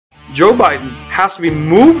Joe Biden has to be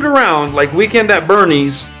moved around like Weekend at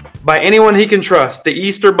Bernie's by anyone he can trust. The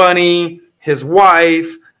Easter Bunny, his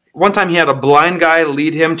wife. One time he had a blind guy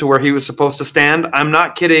lead him to where he was supposed to stand. I'm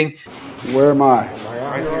not kidding. Where am I?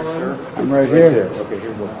 Right here, sir. I'm right here. Okay,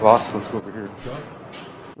 here we go. Boss, let's go over here.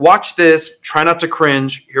 Watch this. Try not to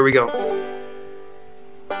cringe. Here we go.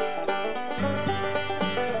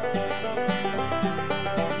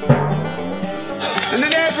 And the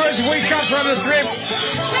neighbors, we come from the thrift.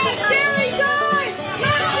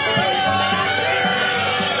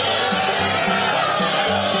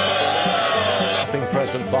 Stopping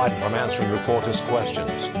President Biden from answering reporters'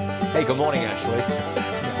 questions. Hey, good morning, Ashley.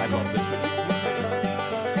 I love this.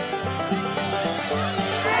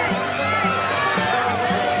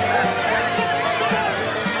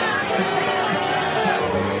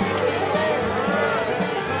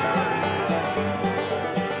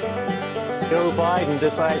 Joe Biden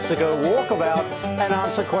decides to go walkabout and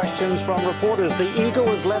answer questions from reporters. The eagle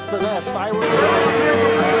has left the nest.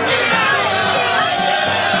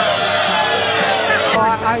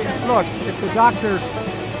 Look, if the doctors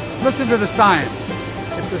listen to the science,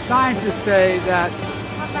 if the scientists say that,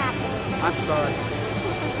 I'm sorry,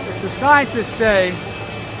 if the scientists say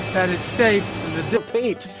that it's safe,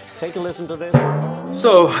 Repeat. Take a listen to this.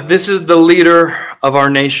 So this is the leader of our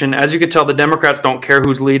nation. As you can tell, the Democrats don't care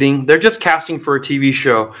who's leading. They're just casting for a TV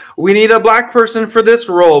show. We need a black person for this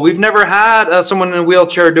role. We've never had someone in a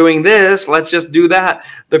wheelchair doing this. Let's just do that.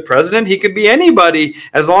 The president, he could be anybody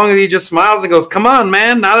as long as he just smiles and goes, come on,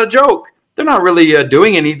 man, not a joke. They're not really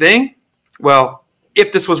doing anything. Well,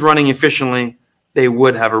 if this was running efficiently, they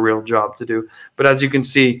would have a real job to do. But as you can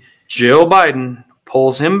see, Jill Biden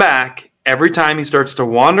pulls him back every time he starts to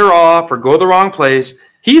wander off or go the wrong place.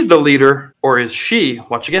 He's the leader, or is she?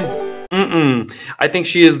 Watch again. I think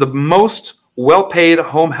she is the most well-paid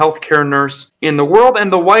home health care nurse in the world,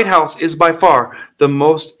 and the White House is by far the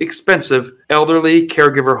most expensive elderly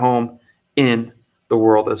caregiver home in the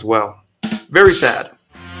world as well. Very sad.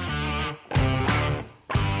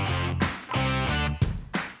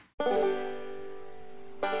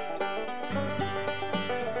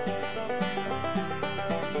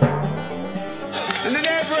 And the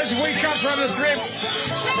neighbors, we come from the thrift.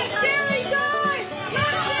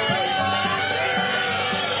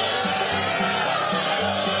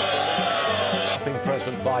 Stopping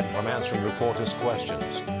President Biden from answering reporters'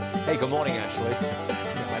 questions. Hey, good morning, Ashley.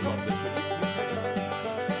 I love this.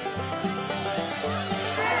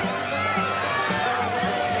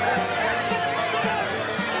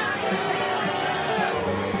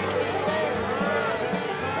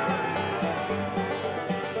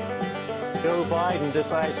 Joe Biden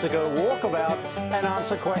decides to go walkabout and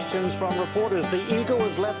answer questions from reporters. The eagle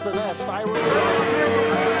has left the nest.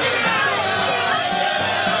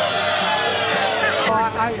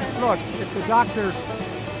 Look, if the doctors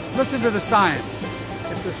listen to the science,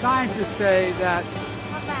 if the scientists say that,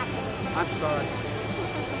 I'm sorry,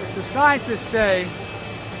 if the scientists say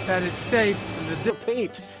that it's safe,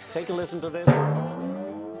 Repeat. Take a listen to this.